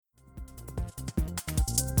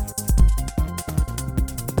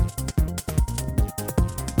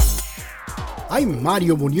I'm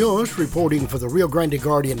Mario Munoz reporting for the Rio Grande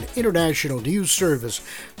Guardian International News Service.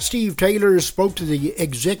 Steve Taylor spoke to the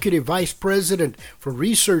Executive Vice President for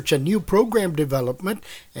Research and New Program Development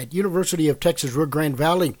at University of Texas Rio Grande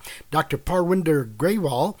Valley, Dr. Parwinder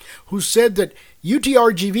Grewal, who said that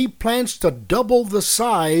UTRGV plans to double the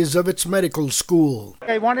size of its medical school.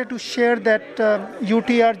 I wanted to share that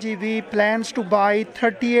UTRGV plans to buy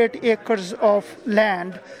 38 acres of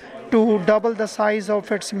land to double the size of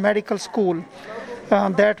its medical school.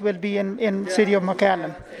 That will be in city of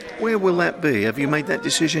McAllen. Where will that be? Have you made that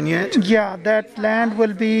decision yet? Yeah, that land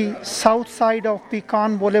will be south side of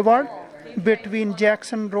Pecan Boulevard between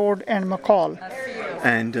Jackson Road and McCall.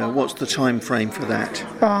 And what's the time frame for that?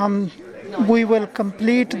 We will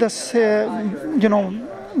complete the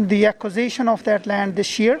acquisition of that land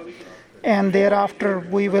this year, and thereafter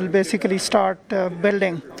we will basically start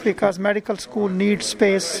building because medical school needs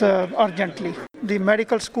space urgently. The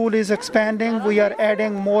medical school is expanding. We are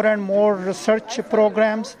adding more and more research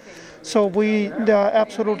programs, so we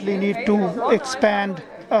absolutely need to expand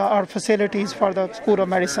our facilities for the School of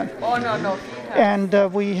Medicine.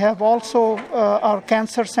 And we have also our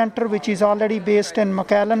cancer center, which is already based in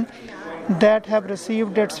McAllen, that have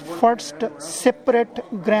received its first separate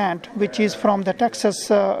grant, which is from the Texas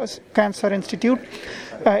Cancer Institute.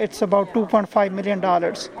 It's about $2.5 million.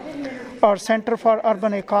 Our Center for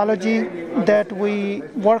Urban Ecology that we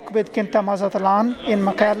work with Kinta Mazatlan in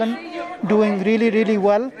McAllen, doing really, really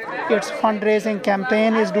well. Its fundraising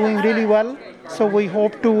campaign is doing really well. So we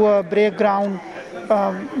hope to break ground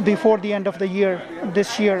before the end of the year,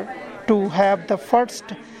 this year, to have the first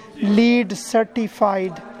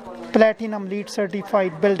platinum LEED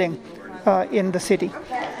certified building in the city.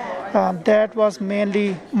 That was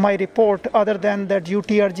mainly my report, other than that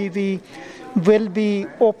UTRGV will be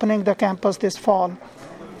opening the campus this fall,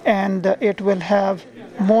 and it will have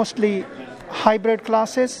mostly hybrid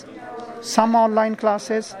classes, some online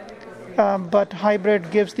classes, but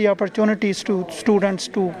hybrid gives the opportunities to students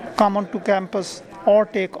to come onto campus or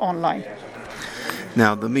take online.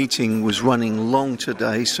 Now, the meeting was running long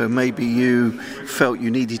today, so maybe you felt you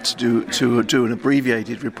needed to do an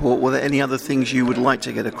abbreviated report. Were there any other things you would like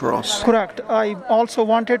to get across? Correct. I also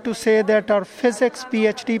wanted to say that our physics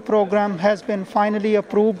PhD program has been finally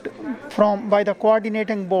approved by the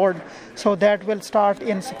coordinating board, so that will start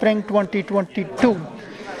in spring 2022.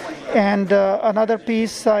 And another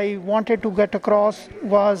piece I wanted to get across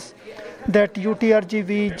was that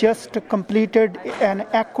UTRGV just completed an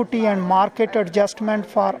equity and market adjustment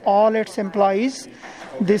for all its employees.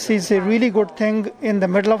 This is a really good thing in the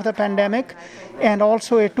middle of the pandemic, and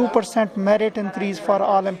also a 2% merit increase for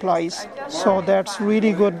all employees. So that's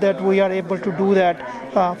really good that we are able to do that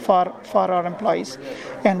for our employees.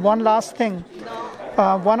 And one last thing,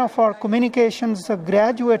 one of our communications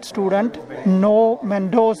graduate student, No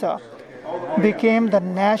Mendoza, became the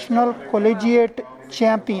national collegiate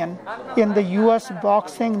champion in the U.S.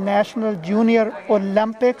 Boxing National Junior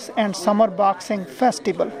Olympics and Summer Boxing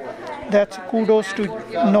Festival. That's kudos to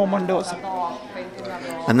No Mendoza.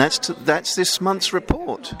 And that's this month's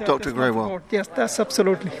report, Dr. Grewal. Yes, that's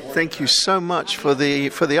absolutely. Thank you so much for the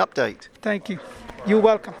update. Thank you. You're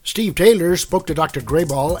welcome. Steve Taylor spoke to Dr.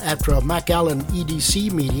 Grewal after a McAllen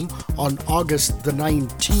EDC meeting on August the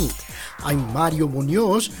 19th. I'm Mario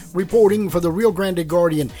Munoz reporting for the Rio Grande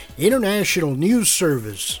Guardian International News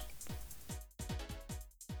Service.